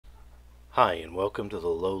Hi, and welcome to the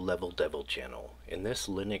Low Level Devel channel. In this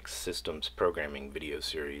Linux systems programming video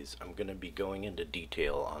series, I'm going to be going into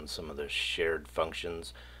detail on some of the shared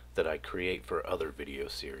functions that I create for other video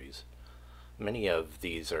series. Many of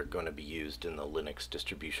these are going to be used in the Linux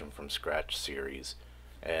distribution from scratch series,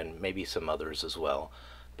 and maybe some others as well.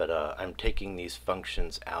 But I'm taking these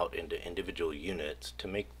functions out into individual units to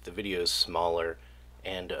make the videos smaller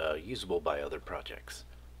and usable by other projects.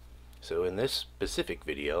 So in this specific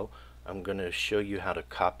video, I'm going to show you how to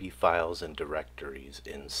copy files and directories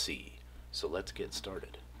in C. So let's get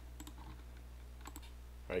started.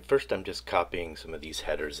 Alright, first I'm just copying some of these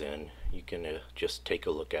headers in. You can just take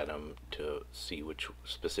a look at them to see which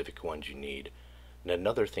specific ones you need. And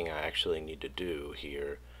another thing I actually need to do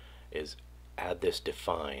here is add this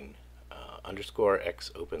define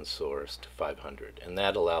 _x open source to 500, and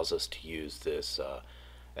that allows us to use this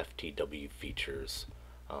FTW features.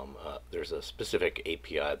 There's a specific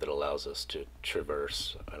API that allows us to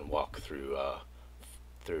traverse and walk through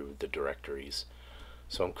the directories.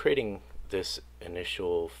 So I'm creating this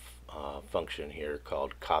initial function here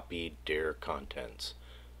called copy dir contents,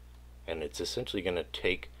 and it's essentially going to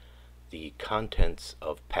take the contents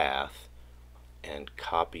of path and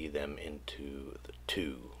copy them into the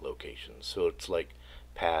to locations. So it's like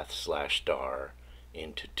path /star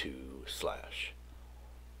into to /.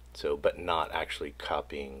 So, but not actually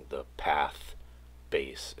copying the path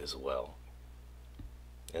base as well.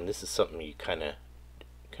 And this is something you kind of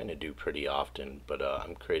do pretty often, but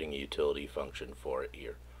I'm creating a utility function for it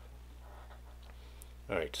here.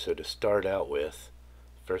 Alright, so to start out with,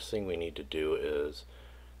 first thing we need to do is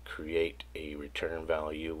create a return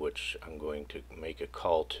value, which I'm going to make a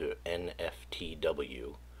call to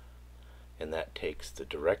nftw, and that takes the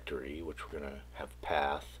directory, which we're going to have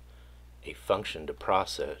path, a function to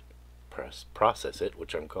process it,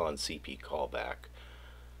 which I'm calling CP callback,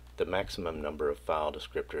 the maximum number of file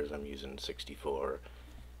descriptors I'm using 64,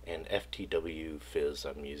 and ftw phys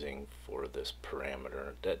I'm using for this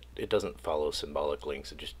parameter. That it doesn't follow symbolic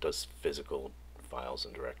links, it just does physical files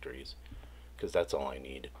and directories, because that's all I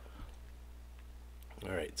need.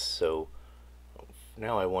 Alright, so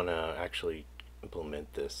now I want to actually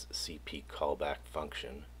implement this CP callback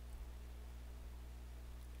function.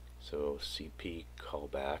 So CP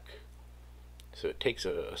callback, so it takes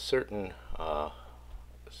a certain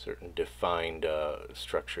defined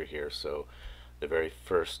structure here. So the very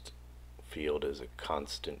first field is a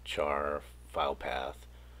constant char file path,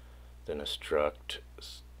 then a struct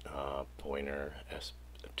pointer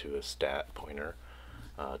to a stat pointer,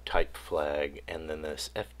 type flag, and then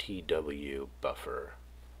this FTW buffer,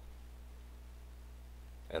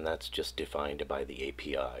 and that's just defined by the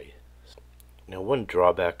API. Now, one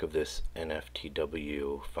drawback of this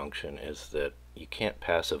nftw function is that you can't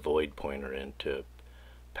pass a void pointer in to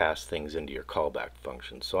pass things into your callback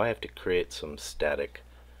function. So I have to create some static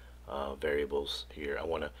variables here. I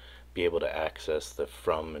want to be able to access the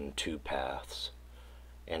from and to paths.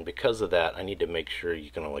 And because of that, I need to make sure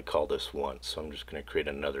you can only call this once. So I'm just going to create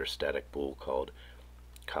another static bool called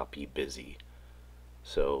copy busy.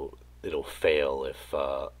 So it'll fail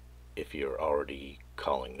if you're already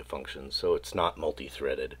calling the function, so it's not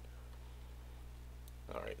multi-threaded.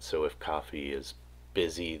 Alright, so if copy is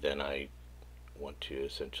busy, then I want to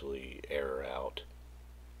essentially error out,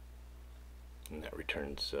 and that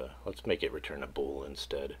returns, let's make it return a bool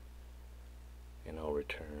instead, and I'll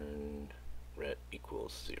return ret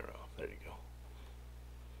equals 0. There you go.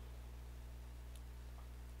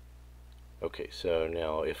 Okay, so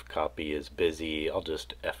now if copy is busy, I'll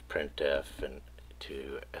just fprintf and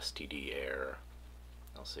to std error.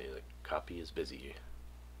 I'll say that copy is busy.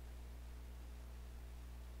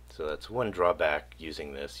 So that's one drawback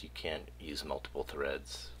using this. You can't use multiple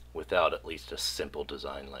threads without at least a simple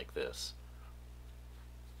design like this.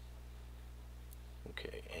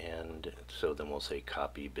 Okay, and so then we'll say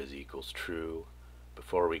copy busy equals true.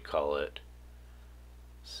 Before we call it,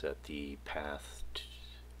 set the path,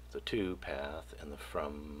 the to path, and the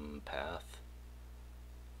from path.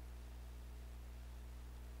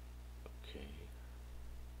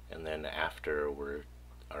 And then after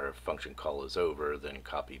our function call is over, then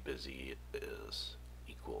copy busy is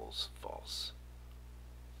equals false.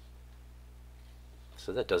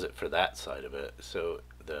 So that does it for that side of it. So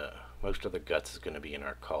most of the guts is going to be in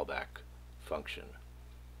our callback function.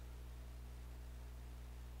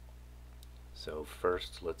 So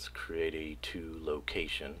first let's create a to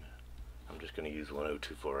location. I'm just going to use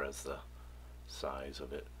 1024 as the size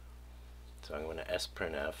of it. So I'm going to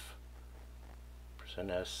sprintf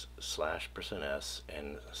 %s / %s,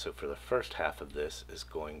 and so for the first half of this is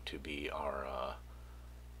going to be our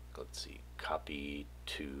let's see, copy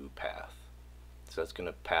to path. So that's going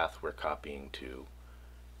to path we're copying to,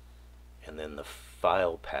 and then the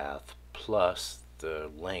file path plus the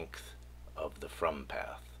length of the from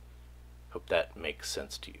path. Hope that makes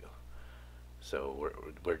sense to you. So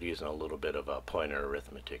we're using a little bit of a pointer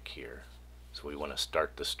arithmetic here. So we want to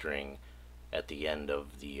start the string at the end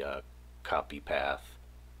of the copy path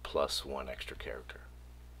plus one extra character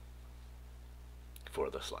for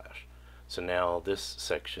the slash. So now this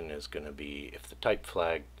section is going to be, if the type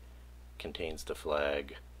flag contains the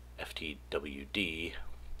flag ftwd,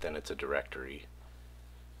 then it's a directory.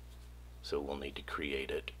 So we'll need to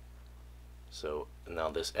create it. So now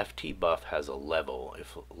this ftbuff has a level.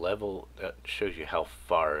 If level, that shows you how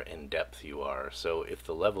far in depth you are. So if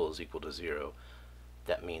the level is equal to 0,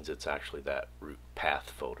 that means it's actually that root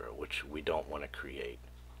path folder, which we don't want to create.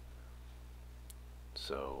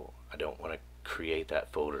 So I don't want to create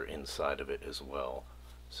that folder inside of it as well.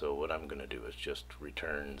 So what I'm going to do is just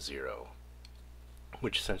return 0,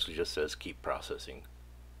 which essentially just says keep processing.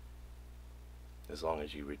 As long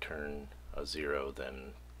as you return a 0,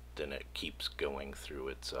 then it keeps going through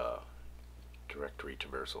its directory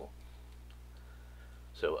traversal.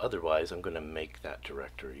 So otherwise, I'm going to make that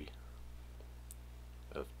directory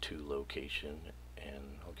of 2 location,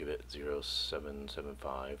 and I'll give it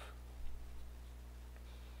 0775.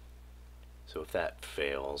 So if that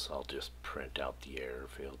fails, I'll just print out the error,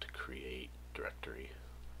 failed to create directory.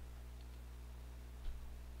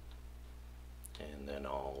 And then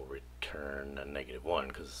I'll return a -1,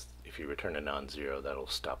 because if you return a non-zero, that'll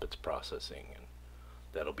stop its processing, and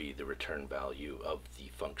that'll be the return value of the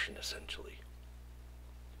function essentially.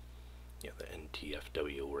 Yeah, the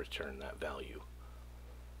ntfw will return that value.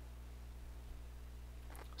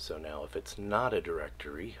 So now if it's not a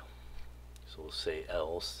directory, so we'll say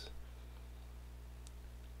else,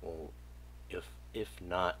 well, if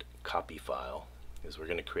not copy file, is we're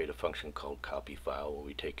going to create a function called copy file where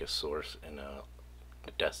we take a source and a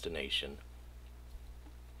destination.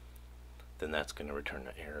 Then that's going to return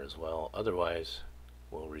an error as well. Otherwise,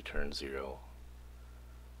 we'll return 0.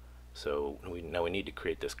 So now we need to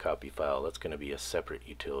create this copy file. That's going to be a separate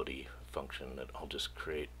utility function that I'll just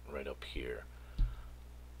create right up here.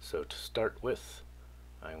 So to start with,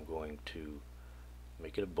 I'm going to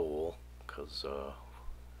make it a bool, because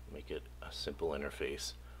make it a simple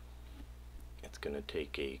interface. It's going to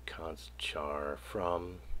take a const char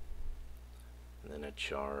from, and then a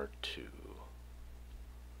char to.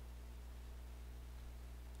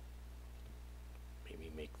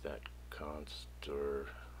 Maybe make that const, or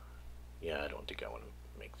yeah, I don't think I want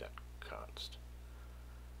to make that const.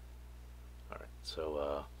 Alright,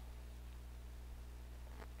 so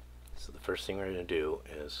the first thing we're going to do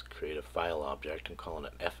is create a file object and calling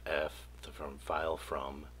it ff from file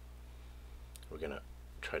from. We're going to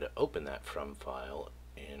try to open that from file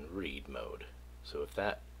in read mode. So if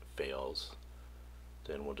that fails,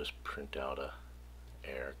 then we'll just print out a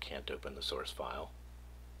error, can't open the source file,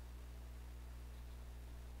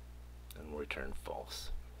 and we'll return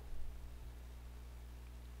false.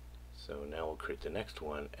 So now we'll create the next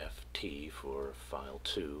one, ft for file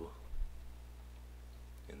 2,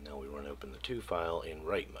 and now we want to open the 2 file in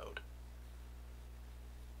write mode.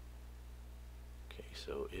 Okay,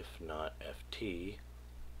 so if not ft,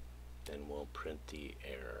 then we'll print the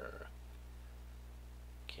error,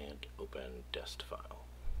 can't open dest file,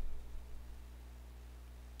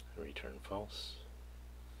 and return false.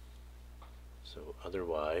 So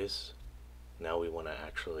otherwise, now we want to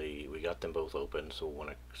actually, we got them both open, so we'll want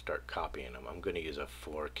to start copying them. I'm going to use a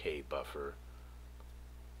 4K buffer.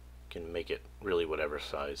 You can make it really whatever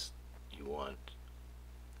size you want.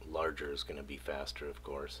 Larger is going to be faster, of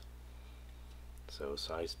course. So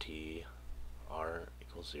size t, r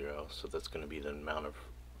equals 0, so that's going to be the amount of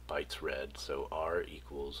bytes read. So r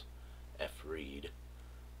equals fread,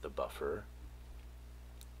 the buffer,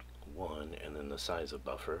 1, and then the size of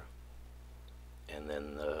buffer, and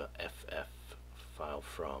then the ff file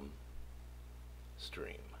from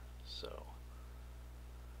stream.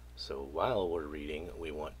 So while we're reading,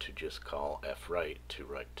 we want to just call fwrite to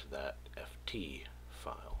write to that ft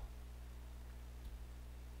file.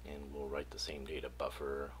 And we'll write the same data,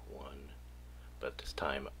 buffer 1, but this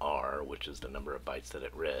time r, which is the number of bytes that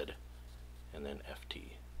it read, and then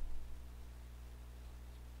ft.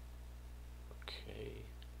 Okay,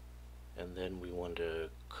 and then we want to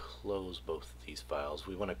close both of these files.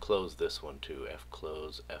 We want to close this one too,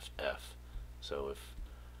 fclose ff. So if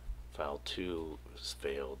file 2 has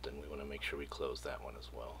failed, then we want to make sure we close that one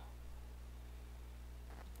as well.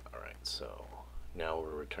 Alright, so now we're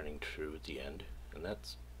returning true at the end, and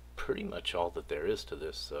that's pretty much all that there is to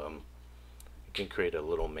this. you can create a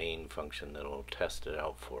little main function that'll test it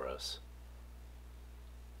out for us.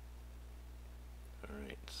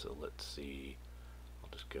 Alright, so let's see. I'll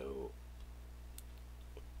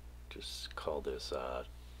just call this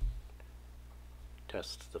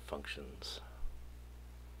test the functions.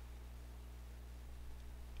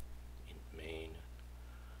 In main,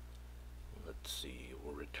 let's see,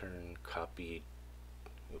 we'll return copy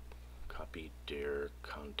dir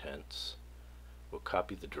contents. We'll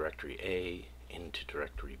copy the directory A into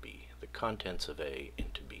directory B, the contents of A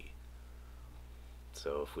into B.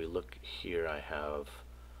 So if we look here, I have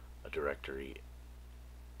a directory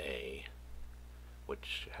A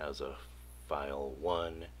which has a file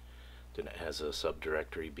 1, then it has a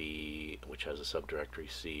subdirectory B which has a subdirectory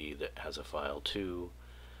C that has a file 2,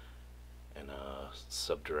 and a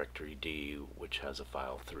subdirectory D which has a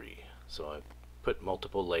file 3. So I put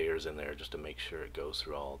multiple layers in there just to make sure it goes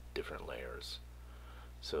through all different layers.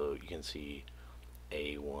 So you can see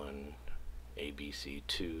A1,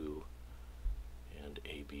 ABC2, and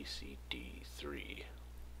ABCD3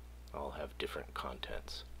 all have different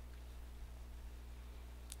contents.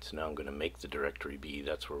 So now I'm going to make the directory B.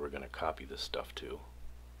 That's where we're going to copy this stuff to.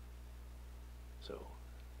 So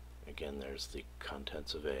again, there's the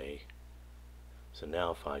contents of A. So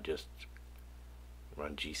now if I just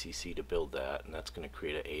run GCC to build that, and that's going to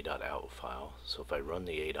create an a.out file. So if I run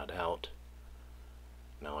the a.out,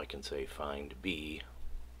 now I can say find B,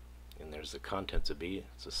 and there's the contents of B.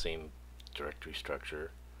 It's the same directory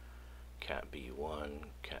structure, cat B1,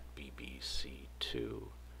 cat BBC2,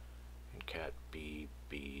 and cat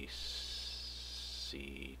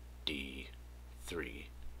BBCD3,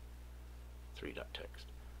 3.txt.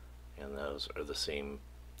 And those are the same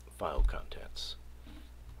file contents.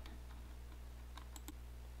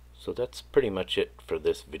 So that's pretty much it for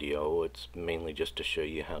this video. It's mainly just to show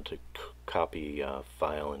you how to copy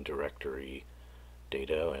file and directory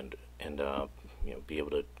data and be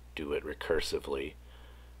able to do it recursively.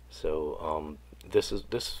 So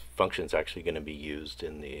this function is actually going to be used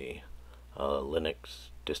in the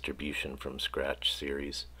Linux distribution from scratch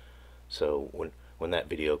series. So when that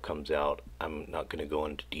video comes out, I'm not going to go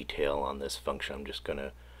into detail on this function. I'm just going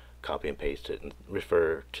to copy and paste it and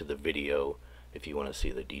refer to the video if you want to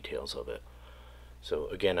see the details of it. So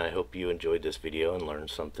again, I hope you enjoyed this video and learned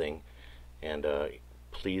something, and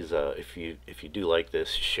please, if you do like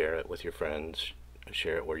this, share it with your friends,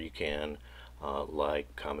 share it where you can,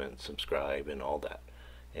 like, comment, subscribe, and all that.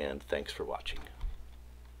 And thanks for watching.